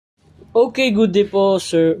Okay, good day po,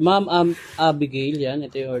 sir. Ma'am Abigail, yan.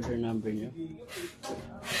 Ito yung order number nyo.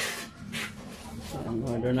 Ang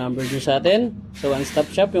order number nyo sa atin. So,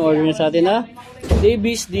 one-stop shop. Yung order nyo sa atin na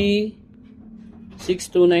Davis D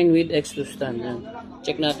 629 with X2 stand. Yan.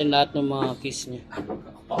 Check natin lahat ng mga keys nyo.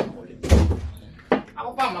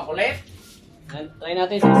 Ako pa, makulit. Yan. Try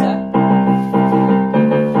natin sa isa.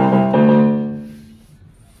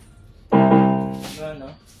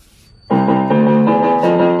 Ano?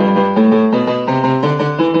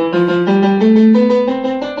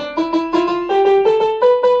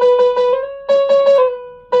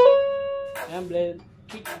 Yan, blend.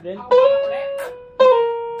 Kick, blend. Ako pa, makulit.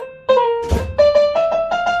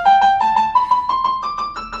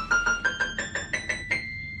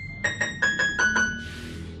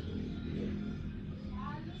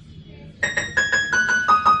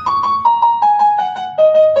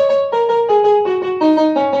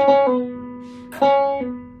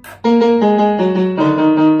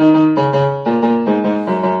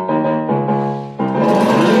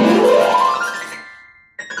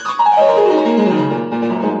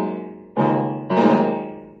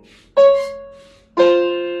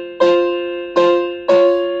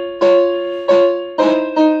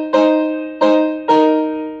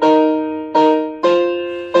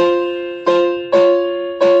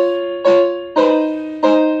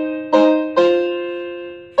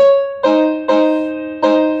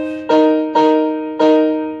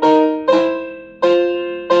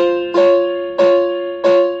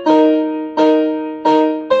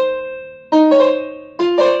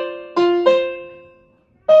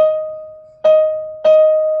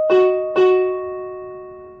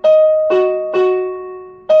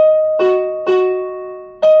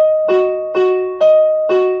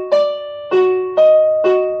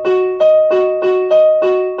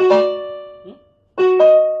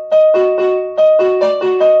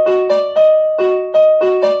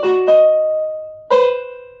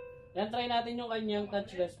 Yan, try natin yung kanyang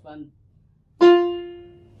touch response.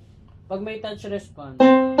 Pag may touch response,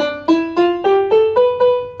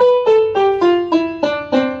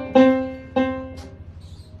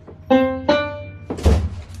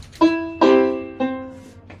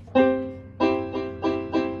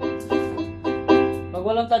 pag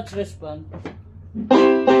walang touch response,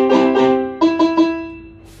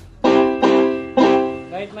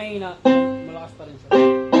 kahit mahina, malakas pa rin siya.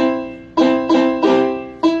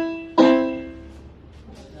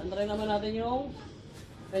 Try naman natin yung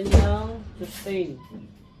kanyang sustain.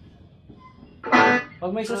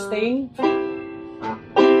 Pag may sustain,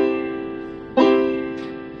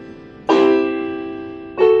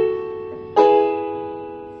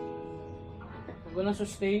 pag walang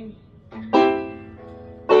sustain,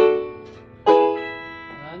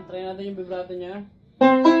 yan, try natin yung vibrato niya.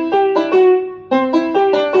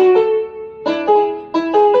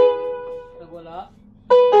 Pag wala,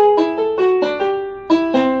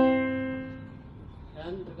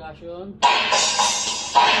 percussion.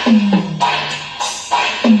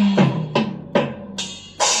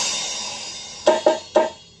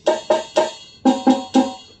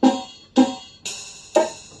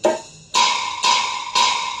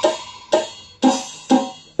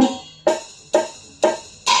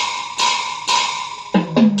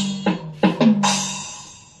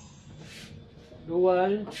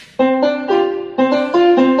 Dual.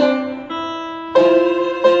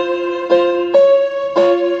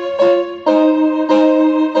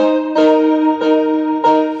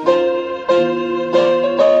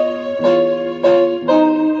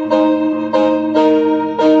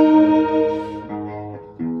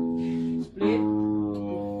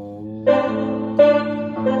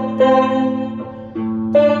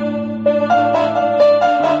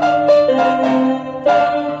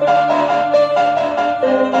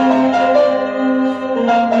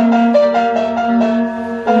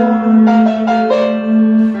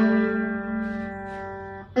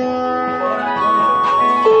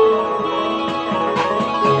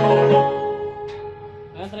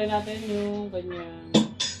 Try natin yung kanyang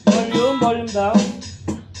volume down.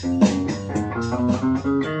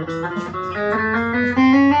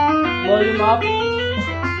 Volume up.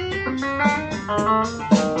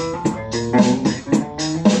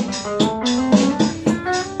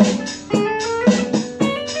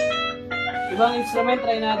 Ibang instrument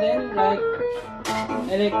try natin like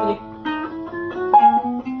electric.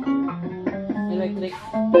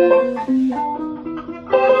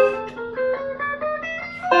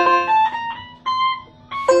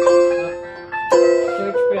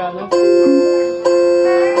 Church piano.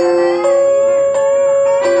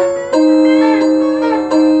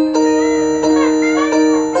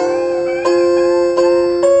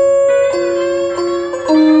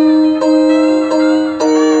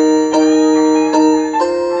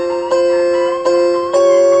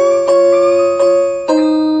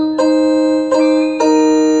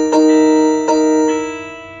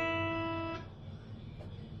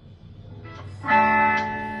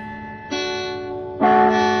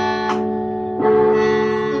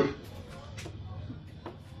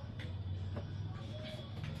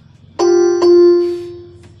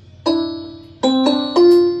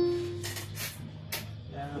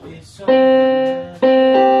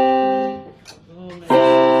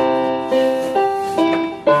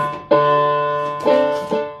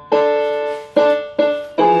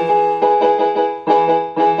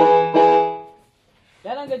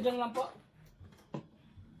 Hanggang dyan lang po.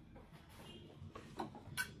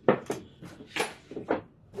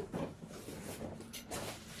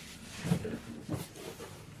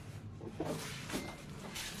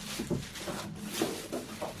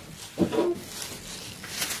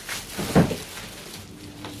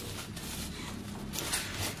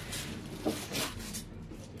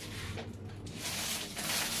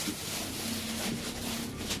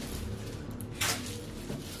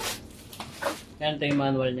 Yan, ito yung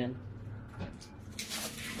manual niyan.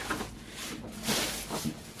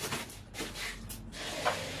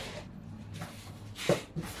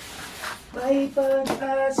 May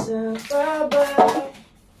pag-asa pa ba?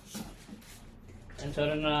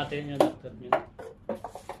 Answer na natin yung laptop niya.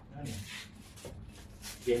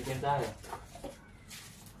 Ganyan tayo.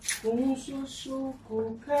 Kung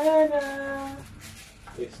susuko ka na.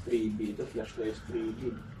 S3B ito, flash to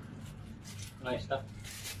S3B. Nice stuff.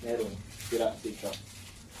 Meron. Sira dito.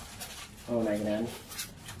 Oh, nahin na yan.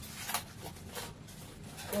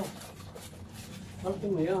 Oh. Ano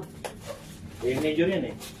mo yun? Eh, major yan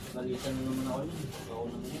eh. Balitan na naman ako yun. Ako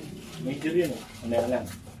naman yun. Major yan eh. Meron lang.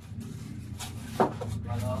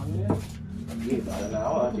 Wala ako yun. Sige, baka na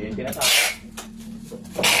ako ah. Diyan tinatapos.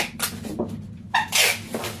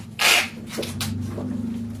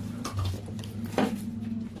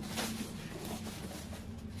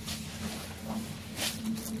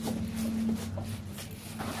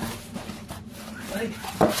 Ay!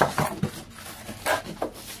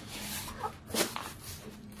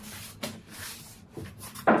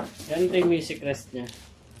 Yan ito yung music rest niya.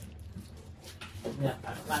 Yan,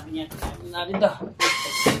 natin yan. Natin ito.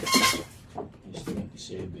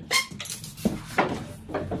 S27.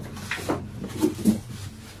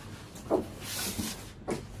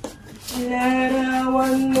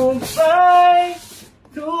 Larawan mo ba'y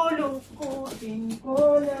lulukutin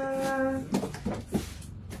ko na?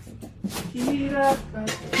 Hirap at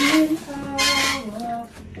ginhawa,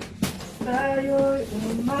 tayo'y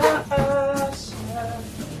umaasa.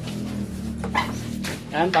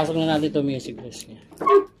 Yan, pasok na natin ito music rest niya.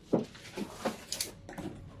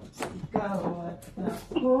 Ikaw at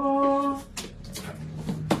ako.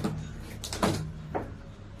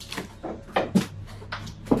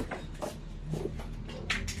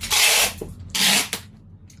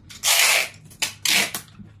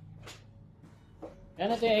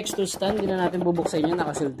 Yan, ito yung X2 stand. Hindi na natin bubuksan yan.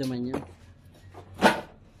 Nakasealed naman yan.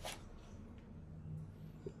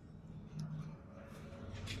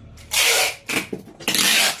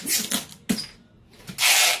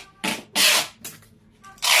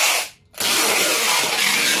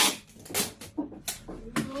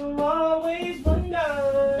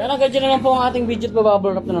 Yan, hanggang dyan na lang po ang ating video at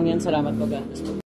bababble wrap na lang yan. Salamat po guys.